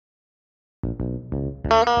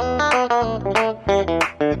Welcome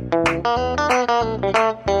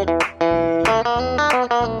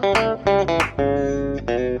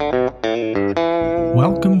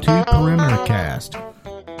to Perimeter Cast.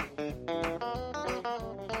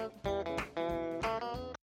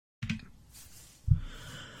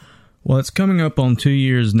 Well, it's coming up on 2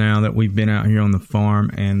 years now that we've been out here on the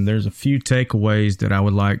farm, and there's a few takeaways that I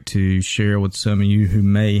would like to share with some of you who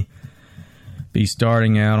may be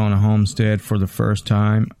starting out on a homestead for the first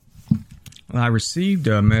time. I received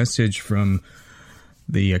a message from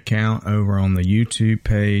the account over on the YouTube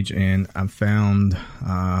page, and I found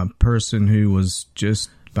a person who was just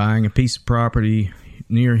buying a piece of property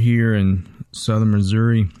near here in southern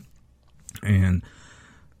Missouri, and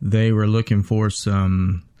they were looking for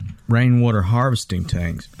some rainwater harvesting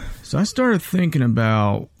tanks. So I started thinking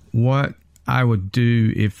about what I would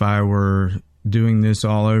do if I were doing this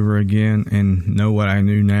all over again and know what I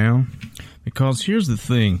knew now. Because here's the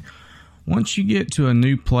thing, once you get to a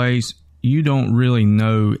new place, you don't really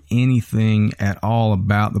know anything at all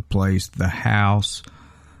about the place, the house,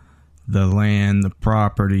 the land, the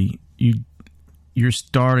property. You're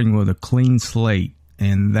starting with a clean slate,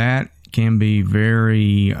 and that can be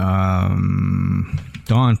very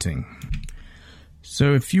daunting.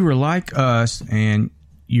 So if you were like us and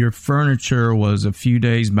your furniture was a few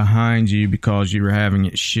days behind you because you were having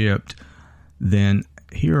it shipped, then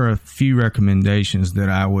here are a few recommendations that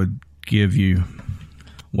I would give you.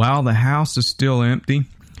 While the house is still empty,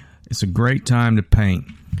 it's a great time to paint.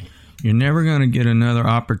 You're never going to get another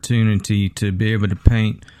opportunity to be able to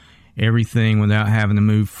paint everything without having to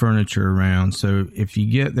move furniture around. So if you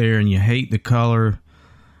get there and you hate the color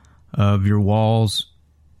of your walls,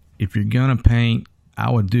 if you're going to paint, I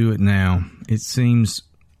would do it now. It seems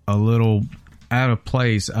a little out of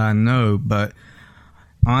place, I know, but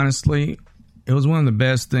honestly, it was one of the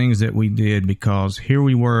best things that we did, because here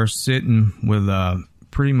we were sitting with a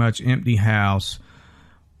pretty much empty house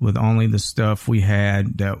with only the stuff we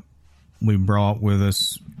had that we brought with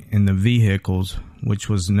us in the vehicles, which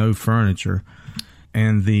was no furniture.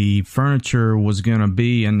 And the furniture was going to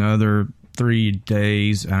be another 3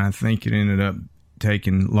 days, and I think it ended up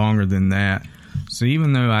taking longer than that. So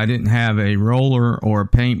even though I didn't have a roller or a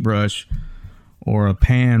paintbrush or a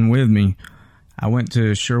pan with me, I went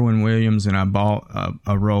to Sherwin-Williams and I bought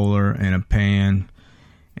a roller and a pan,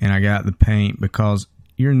 and I got the paint, because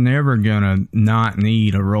you're never gonna not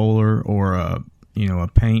need a roller or a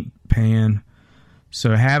paint pan.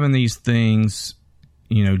 So having these things,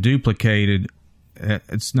 duplicated,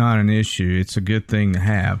 it's not an issue. It's a good thing to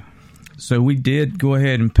have. So we did go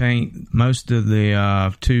ahead and paint most of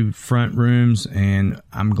the 2 front rooms, and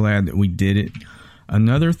I'm glad that we did it.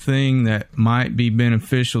 Another thing that might be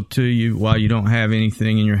beneficial to you while you don't have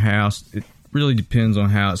anything in your house, it really depends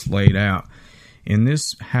on how it's laid out. In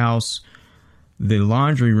this house, the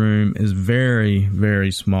laundry room is very,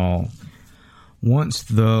 very small. Once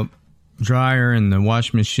the dryer and the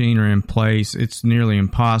washing machine are in place, it's nearly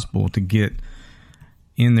impossible to get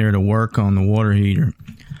in there to work on the water heater.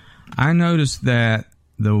 I noticed that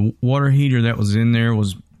the water heater that was in there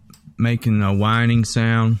was making a whining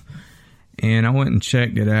sound, and I went and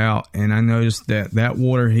checked it out, and I noticed that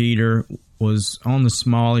water heater was on the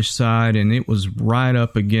smallish side, and it was right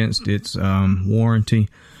up against its warranty.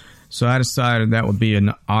 So I decided that would be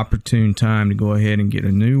an opportune time to go ahead and get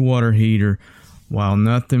a new water heater while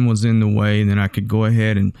nothing was in the way. Then I could go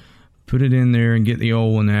ahead and put it in there and get the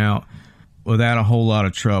old one out without a whole lot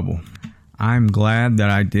of trouble. I'm glad that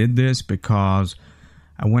I did this, because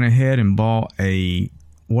I went ahead and bought a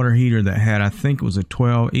water heater that had, I think it was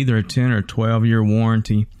either a 10 or 12 year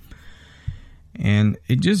warranty. And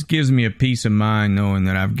it just gives me a peace of mind knowing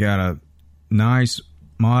that I've got a nice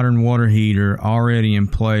modern water heater already in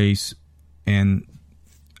place, and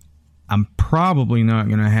I'm probably not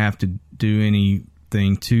going to have to do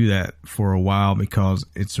anything to that for a while, because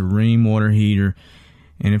it's a Rheem water heater,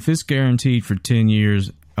 and if it's guaranteed for 10 years,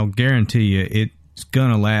 I'll guarantee you it's going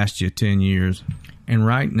to last you 10 years. And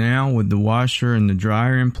right now, with the washer and the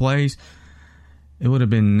dryer in place, it would have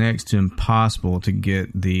been next to impossible to get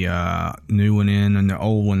the new one in and the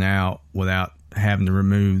old one out without having to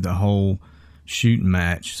remove the whole shooting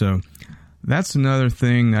match. So that's another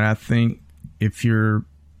thing that I think, if you're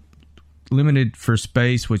limited for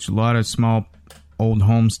space, which a lot of small old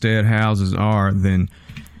homestead houses are, then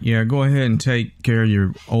yeah, go ahead and take care of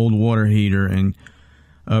your old water heater and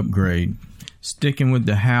upgrade. Sticking with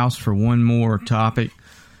the house for one more topic,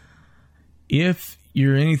 if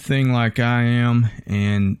you're anything like I am,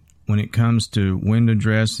 and when it comes to window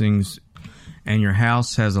dressings, and your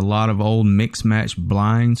house has a lot of old mix-match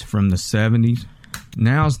blinds from the 70s,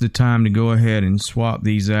 Now's the time to go ahead and swap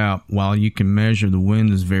these out while you can measure the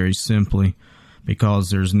windows very simply, because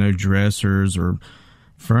there's no dressers or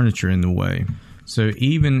furniture in the way. So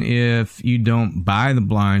even if you don't buy the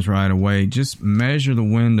blinds right away, just measure the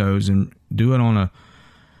windows and do it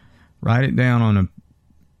write it down on a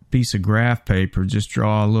piece of graph paper. Just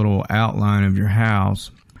draw a little outline of your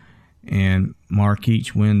house and mark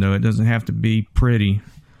each window. It doesn't have to be pretty.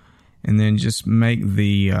 And then just make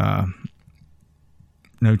the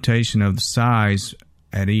notation of the size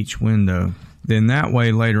at each window. Then that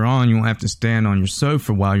way later on you won't have to stand on your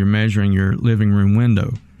sofa while you're measuring your living room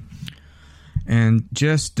window. And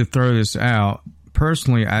just to throw this out,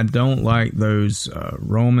 personally I don't like those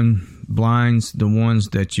Roman blinds, the ones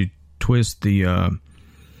that you twist the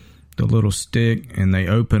little stick and they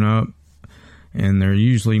open up, and they're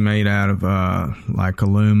usually made out of like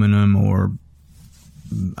aluminum or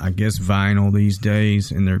I guess vinyl these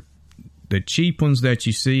days, and they're the cheap ones that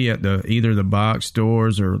you see at either the box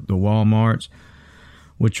stores or the Walmarts,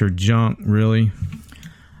 which are junk really.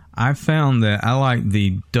 I found that I like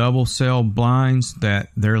the double cell blinds, that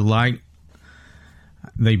they're light,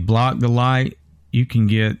 they block the light. You can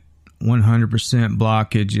get 100%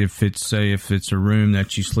 blockage if it's a room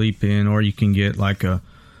that you sleep in, or you can get like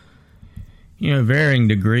varying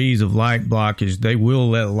degrees of light blockage. They will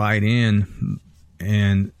let light in,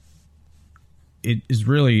 and it is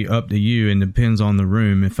really up to you and depends on the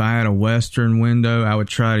room. If I had a western window, I would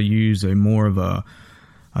try to use more of a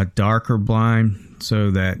darker blind so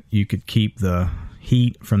that you could keep the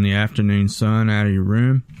heat from the afternoon sun out of your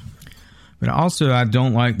room. But also, I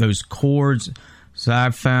don't like those cords. So I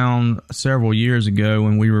found several years ago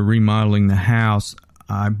when we were remodeling the house,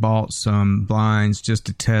 I bought some blinds just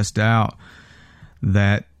to test out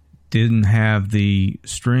that didn't have the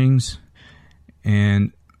strings,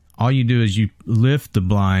 and all you do is you lift the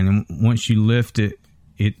blind, and once you lift it,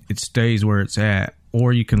 it stays where it's at.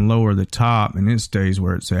 Or you can lower the top and it stays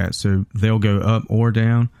where it's at. So they'll go up or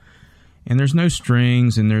down. And there's no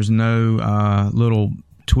strings, and there's no little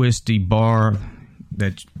twisty bar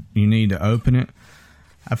that you need to open it.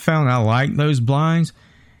 I found I like those blinds,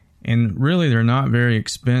 and really they're not very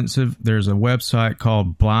expensive. There's a website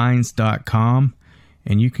called blinds.com,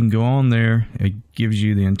 and you can go on there. It gives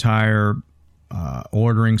you the entire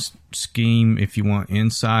ordering scheme. If you want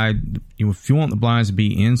if you want the blinds to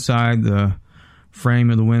be inside the frame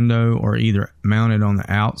of the window or either mounted on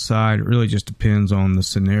the outside, it really just depends on the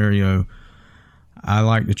scenario. I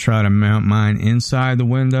like to try to mount mine inside the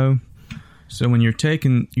window. So when you're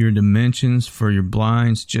taking your dimensions for your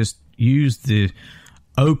blinds, just use the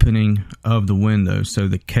opening of the window, so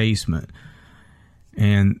the casement.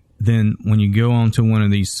 And then when you go onto one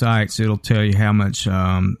of these sites, it'll tell you how much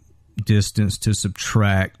distance to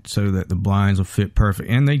subtract so that the blinds will fit perfect.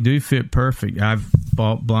 And they do fit perfect. I've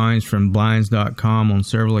bought blinds from blinds.com on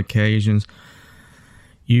several occasions.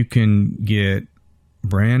 You can get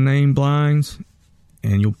brand name blinds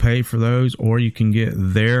and you'll pay for those, or you can get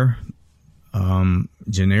their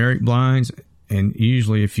generic blinds, and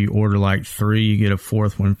usually if you order like 3, you get a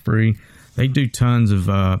 4th one free. They do tons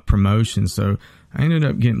of promotions. So I ended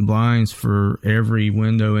up getting blinds for every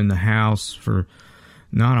window in the house for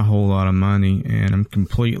not a whole lot of money, and I'm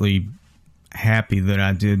completely happy that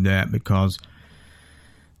I did that, because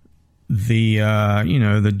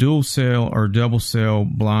the dual cell or double cell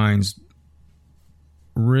blinds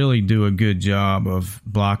really do a good job of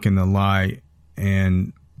blocking the light,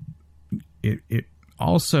 and it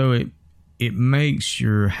also makes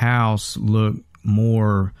your house look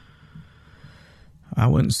more, I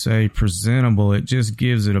wouldn't say presentable, it just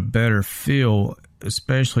gives it a better feel,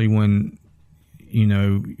 especially when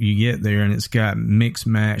you get there and it's got mix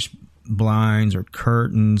match blinds or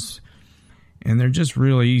curtains, and they're just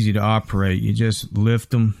really easy to operate. You just lift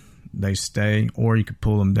them, they stay, or you could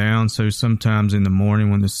pull them down. So sometimes in the morning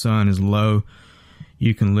when the sun is low,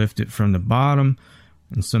 you can lift it from the bottom,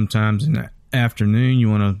 and sometimes in the afternoon you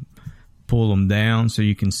want to pull them down so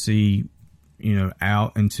you can see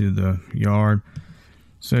out into the yard.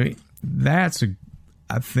 So that's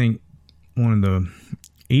I think one of the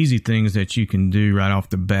easy things that you can do right off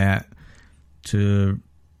the bat to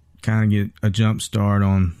kind of get a jump start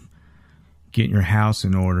on getting your house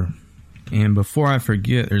in order. And before I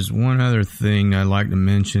forget, there's one other thing I'd like to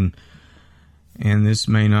mention, and this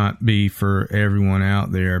may not be for everyone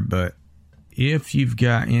out there, but if you've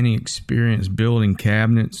got any experience building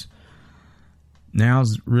cabinets,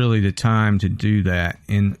 now's really the time to do that.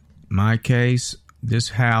 In my case, this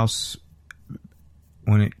house,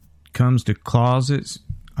 when it comes to closets,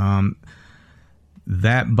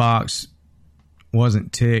 that box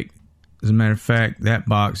wasn't ticked. As a matter of fact, that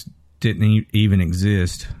box didn't even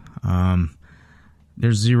exist.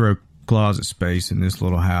 There's zero closet space in this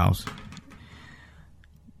little house.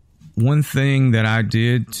 One thing that I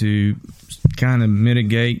did to kind of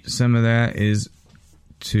mitigate some of that is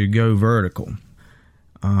to go vertical.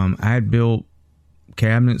 I had built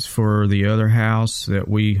cabinets for the other house that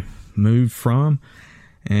we moved from,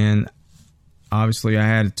 and obviously I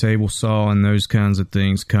had a table saw and those kinds of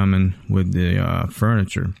things coming with the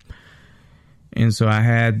furniture. And so I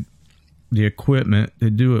had the equipment to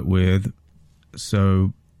do it with,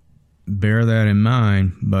 so bear that in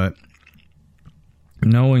mind. But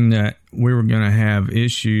knowing that we were going to have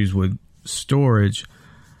issues with storage,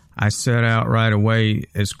 I set out right away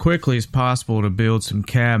as quickly as possible to build some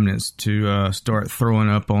cabinets to start throwing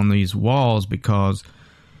up on these walls, because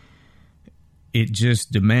it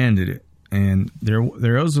just demanded it. And there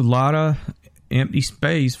was a lot of empty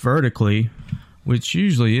space vertically, which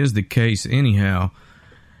usually is the case anyhow.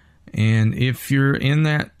 And if you're in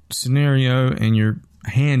that scenario and you're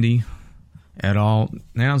handy at all,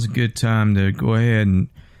 now's a good time to go ahead and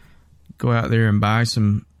go out there and buy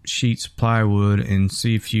some sheets of plywood and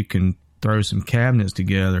see if you can throw some cabinets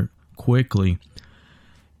together quickly.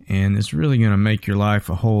 And it's really going to make your life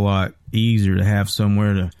a whole lot easier to have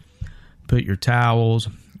somewhere to put your towels,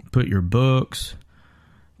 put your books,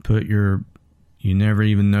 put your, you never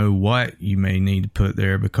even know what you may need to put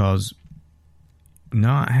there, because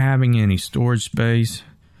not having any storage space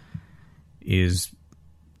is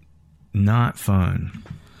not fun.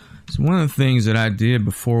 So one of the things that I did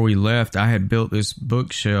before we left, I had built this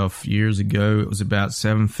bookshelf years ago. It was about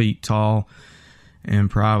 7 feet tall and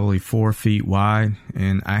probably 4 feet wide,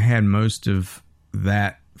 and I had most of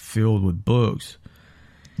that filled with books.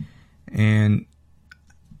 And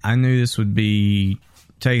I knew this would be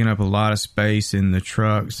taking up a lot of space in the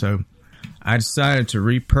truck, so I decided to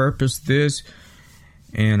repurpose this.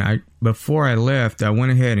 And before I left, I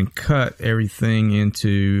went ahead and cut everything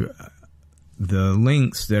into the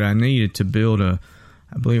lengths that I needed to build I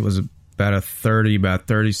believe it was about a 30 by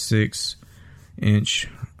 36 inch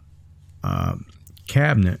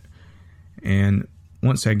cabinet. And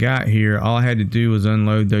once I got here, all I had to do was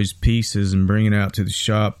unload those pieces and bring it out to the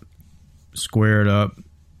shop, square it up,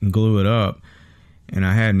 and glue it up, and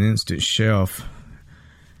I had an instant shelf.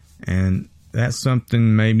 And that's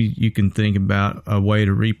something maybe you can think about, a way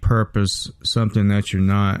to repurpose something that you're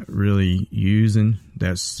not really using,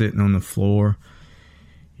 that's sitting on the floor.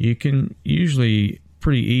 You can usually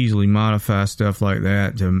pretty easily modify stuff like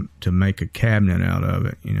that to make a cabinet out of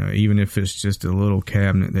it. You know, even if it's just a little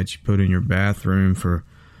cabinet that you put in your bathroom for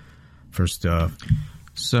stuff.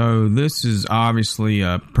 So this is obviously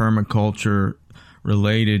a permaculture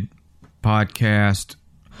related podcast,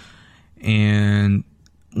 and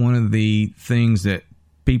one of the things that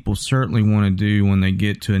people certainly want to do when they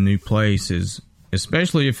get to a new place is,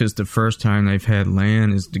 especially if it's the first time they've had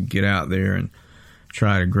land, is to get out there and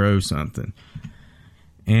try to grow something.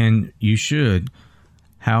 And you should.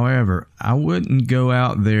 However, I wouldn't go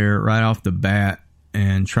out there right off the bat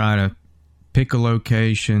and try to pick a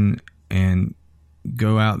location and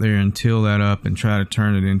go out there and till that up and try to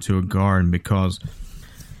turn it into a garden, because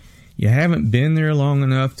you haven't been there long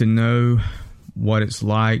enough to know what it's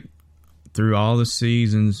like through all the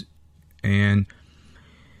seasons, and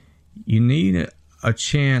you need a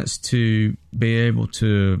chance to be able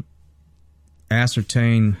to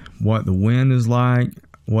ascertain what the wind is like,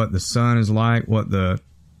 what the sun is like, what the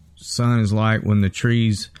sun is like when the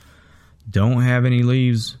trees don't have any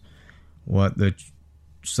leaves, what the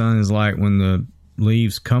sun is like when the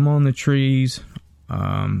leaves come on the trees,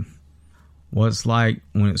 what it's like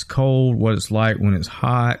when it's cold, what it's like when it's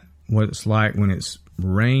hot, what it's like when it's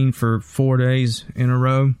rained for 4 days in a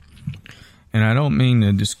row. And I don't mean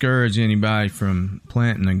to discourage anybody from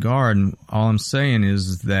planting a garden. All I'm saying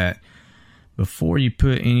is that before you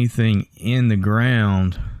put anything in the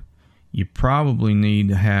ground, you probably need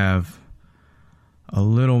to have a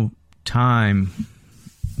little time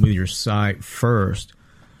with your site first.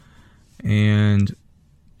 And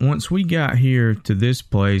once we got here to this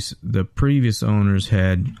place, the previous owners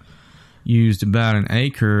had used about an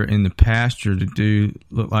acre in the pasture to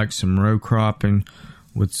look like some row cropping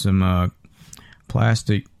with some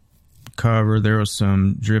plastic cover. There was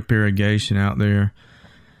some drip irrigation out there,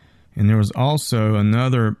 and there was also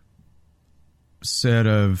another set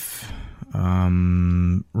of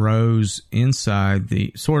rows inside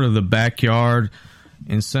the sort of the backyard,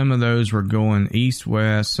 and some of those were going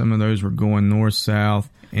east-west, some of those were going north-south,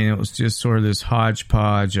 and it was just sort of this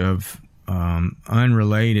hodgepodge of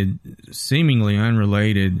seemingly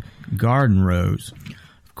unrelated garden rows.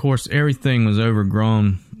 Of course, everything was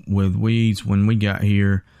overgrown with weeds when we got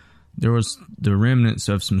here. there was the remnants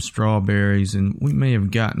of some strawberries, and we may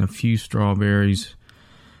have gotten a few strawberries,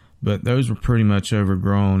 but those were pretty much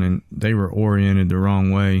overgrown and they were oriented the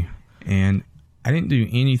wrong way. And I didn't do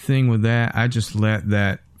anything with that. I just let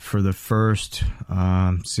that, for the first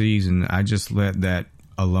season, I just let that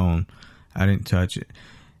alone. I didn't touch it.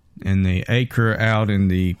 And the acre out in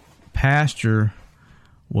the pasture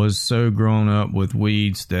was so grown up with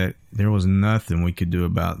weeds that there was nothing we could do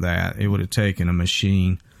about that. It would have taken a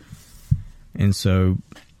machine. And so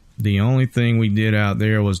the only thing we did out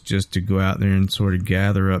there was just to go out there and sort of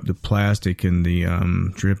gather up the plastic and the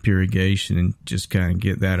drip irrigation and just kind of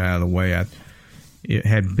get that out of the way. It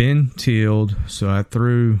had been tilled, so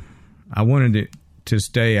I wanted it to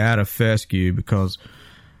stay out of fescue because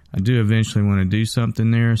I do eventually want to do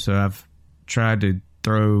something there. So I've tried to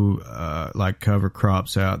throw like cover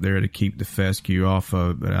crops out there to keep the fescue off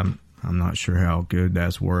of, but I'm not sure how good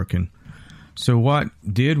that's working. So what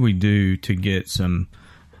did we do to get some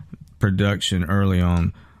production early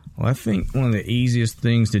on? Well, I think one of the easiest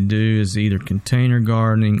things to do is either container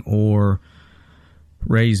gardening or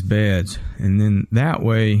raised beds. And then that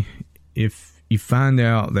way, if you find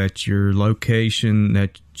out that your location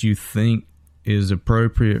that you think is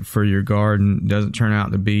appropriate for your garden doesn't turn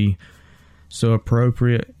out to be so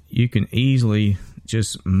appropriate, you can easily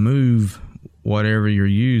just move whatever you're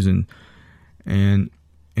using. And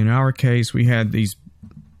in our case, we had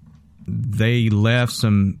they left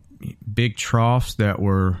some big troughs that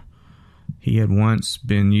he had once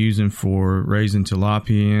been using for raising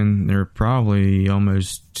tilapia in. They're probably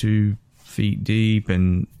almost 2 feet deep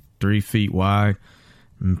and 3 feet wide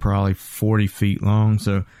and probably 40 feet long.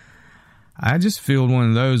 So I just filled one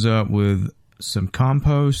of those up with some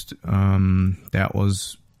compost. There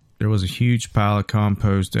was a huge pile of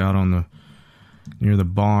compost out near the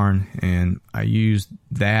barn, and I used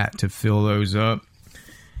that to fill those up.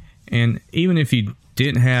 And even if you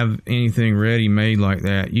didn't have anything ready made like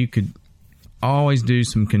that, you could always do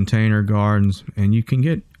some container gardens, and you can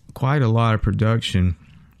get quite a lot of production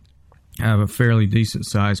out of a fairly decent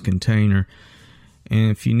sized container. And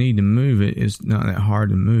if you need to move it, it's not that hard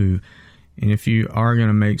to move. And if you are going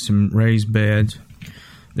to make some raised beds,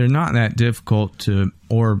 they're not that difficult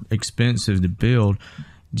or expensive to build.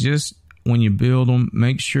 Just when you build them,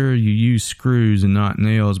 make sure you use screws and not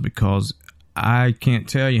nails, because I can't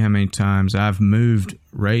tell you how many times I've moved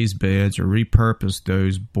raised beds or repurposed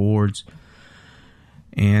those boards,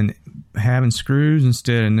 and having screws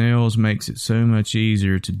instead of nails makes it so much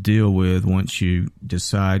easier to deal with once you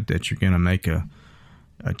decide that you're going to make a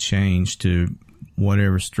change to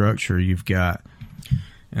whatever structure you've got.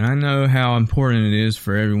 And I know how important it is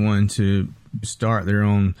for everyone to start their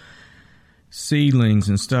own seedlings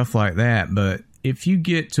and stuff like that, but if you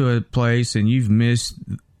get to a place and you've missed,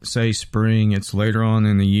 say, spring, it's later on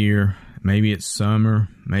in the year, maybe it's summer,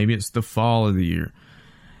 maybe it's the fall of the year,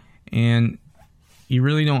 and you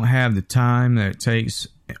really don't have the time that it takes,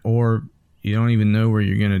 or you don't even know where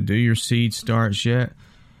you're going to do your seed starts yet,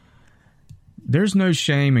 there's no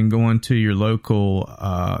shame in going to your local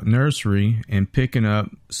nursery and picking up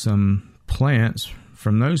some plants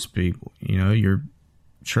from those people. You know, you're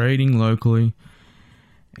trading locally,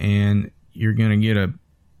 and you're going to get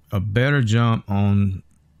a better jump on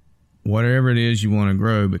whatever it is you want to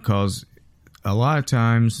grow, because a lot of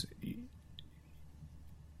times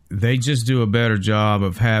they just do a better job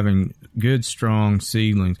of having good, strong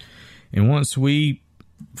seedlings. And once we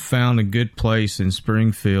found a good place in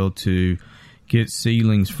Springfield to get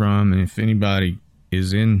seedlings from, and if anybody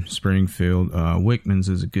is in Springfield, Wickman's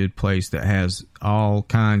is a good place that has all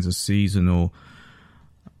kinds of seasonal,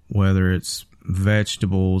 whether it's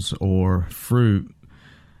vegetables or fruit,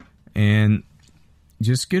 and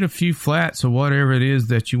just get a few flats of whatever it is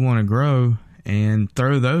that you want to grow and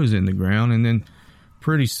throw those in the ground, and then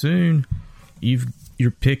pretty soon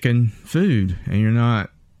you're picking food, and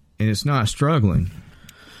it's not struggling.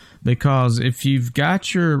 Because if you've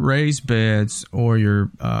got your raised beds or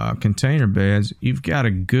your container beds, you've got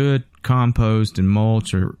a good compost and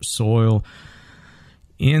mulch or soil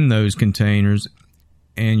in those containers,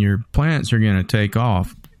 and your plants are going to take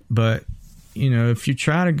off. But, if you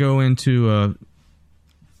try to go into a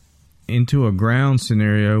ground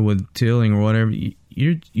scenario with tilling or whatever,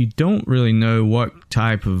 you don't really know what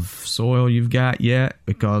type of soil you've got yet,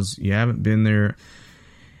 because you haven't been there,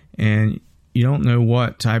 and you don't know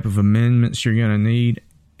what type of amendments you're going to need.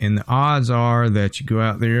 And the odds are that you go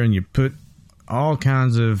out there and you put all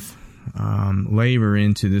kinds of labor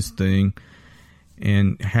into this thing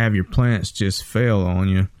and have your plants just fail on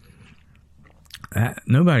you.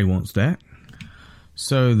 Nobody wants that.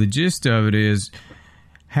 So the gist of it is,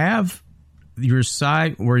 have your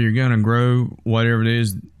site where you're going to grow whatever it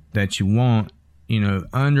is that you want,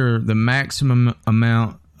 under the maximum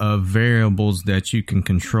amount of variables that you can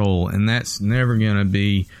control. And that's never going to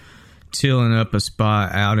be tilling up a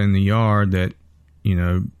spot out in the yard that,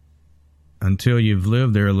 until you've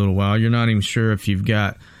lived there a little while, you're not even sure if you've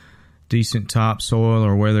got decent topsoil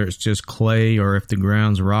or whether it's just clay or if the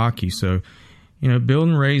ground's rocky. So,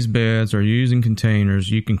 building raised beds or using containers,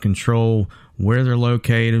 you can control where they're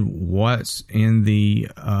located, what's in the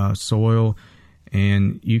soil,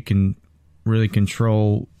 and you can really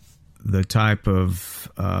control the type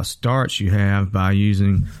of starts you have by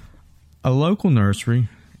using a local nursery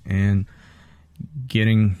and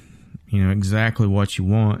getting, exactly what you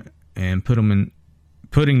want and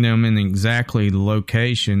putting them in exactly the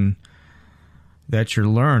location that you're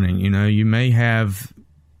learning. You may have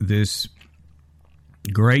this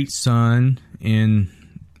great sun in,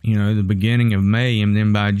 the beginning of May, and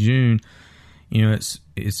then by June, it's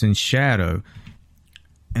in shadow.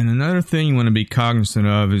 And another thing you want to be cognizant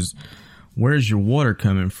of is where's your water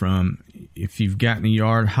coming from. If you've got any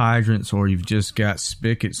yard hydrants or you've just got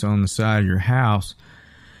spigots on the side of your house,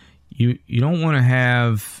 you don't want to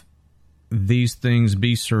have these things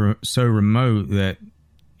be so remote that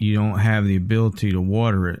you don't have the ability to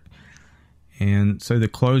water it. And so the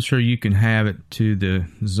closer you can have it to the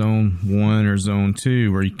zone 1 or zone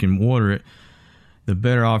 2 where you can water it, the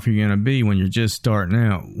better off you're going to be when you're just starting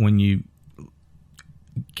out. When you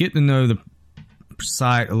get to know the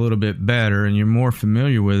site a little bit better and you're more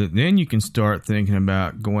familiar with it, then you can start thinking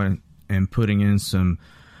about going and putting in some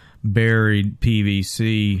buried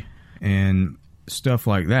PVC and stuff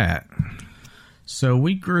like that. So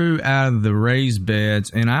we grew out of the raised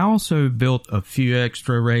beds, and I also built a few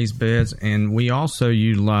extra raised beds, and we also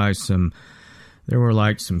utilized there were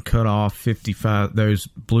like some cut off 55, those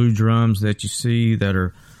blue drums that you see that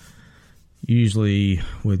are usually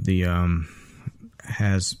with the,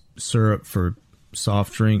 has syrup for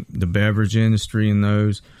soft drink, the beverage industry, and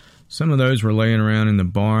those. Some of those were laying around in the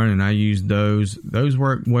barn, and I used those. Those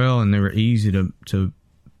worked well, and they were easy to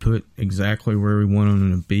put exactly where we wanted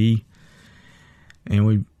them to be.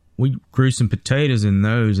 And we grew some potatoes in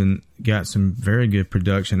those and got some very good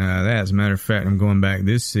production out of that. As a matter of fact, I'm going back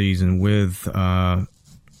this season with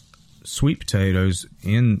sweet potatoes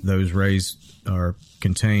in those raised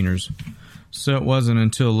containers. So it wasn't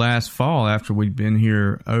until last fall, after we'd been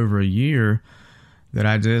here over a year, that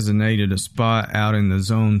I designated a spot out in the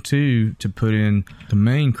zone 2 to put in the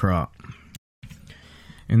main crop.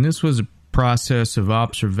 And this was a process of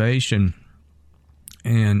observation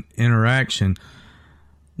and interaction.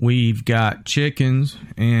 We've got chickens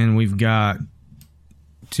and we've got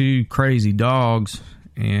 2 crazy dogs,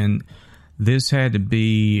 and this had to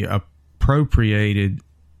be appropriated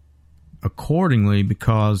accordingly,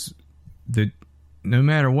 because no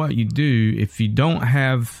matter what you do, if you don't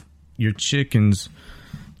have your chickens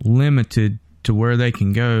limited to where they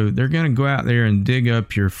can go, they're going to go out there and dig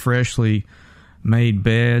up your freshly made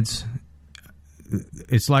beds.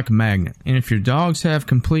 It's like a magnet. And if your dogs have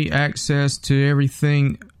complete access to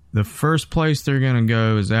everything, the first place they're going to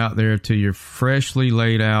go is out there to your freshly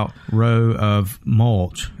laid out row of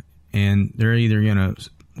mulch. And they're either going to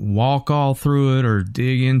walk all through it or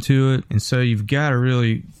dig into it. And so you've got to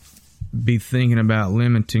really be thinking about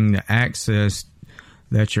limiting the access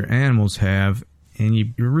that your animals have. And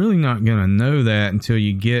you're really not going to know that until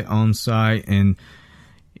you get on site and,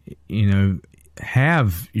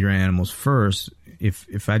 have your animals first.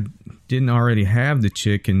 If I didn't already have the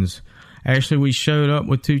chickens, actually we showed up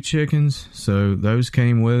with 2 chickens, so those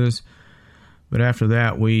came with us. But after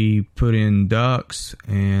that, we put in ducks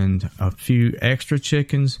and a few extra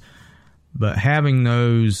chickens. But having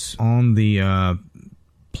those on the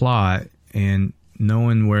plot and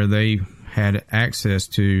knowing where they had access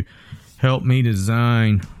to helped me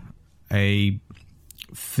design a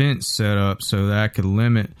fence setup so that I could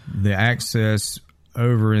limit the access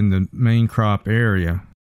over in the main crop area.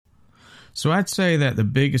 So I'd say that the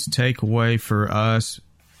biggest takeaway for us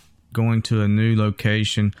going to a new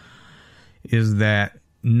location is that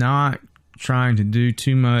not trying to do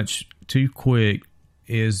too much too quick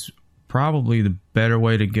is probably the better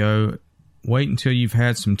way to go. Wait until you've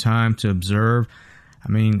had some time to observe. I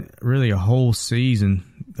mean, really a whole season,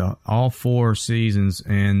 all 4 seasons,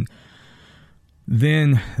 and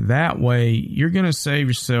then that way you're going to save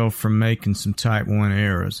yourself from making some type 1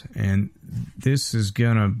 errors. And this is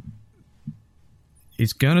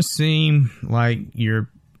it's going to seem like you're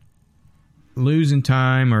losing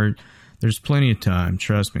time, or there's plenty of time.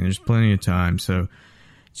 Trust me, there's plenty of time. So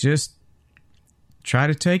just try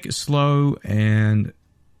to take it slow, and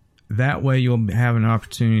that way you'll have an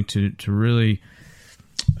opportunity to really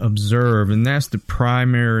observe, and that's the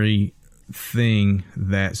primary thing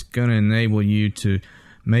that's going to enable you to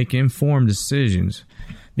make informed decisions,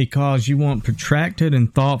 because you want protracted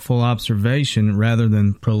and thoughtful observation rather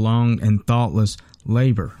than prolonged and thoughtless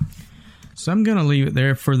labor. So I'm going to leave it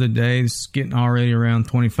there for the day. It's getting already around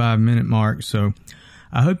 25-minute mark. So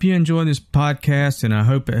I hope you enjoy this podcast, and I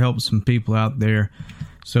hope it helps some people out there.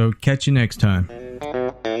 So catch you next time.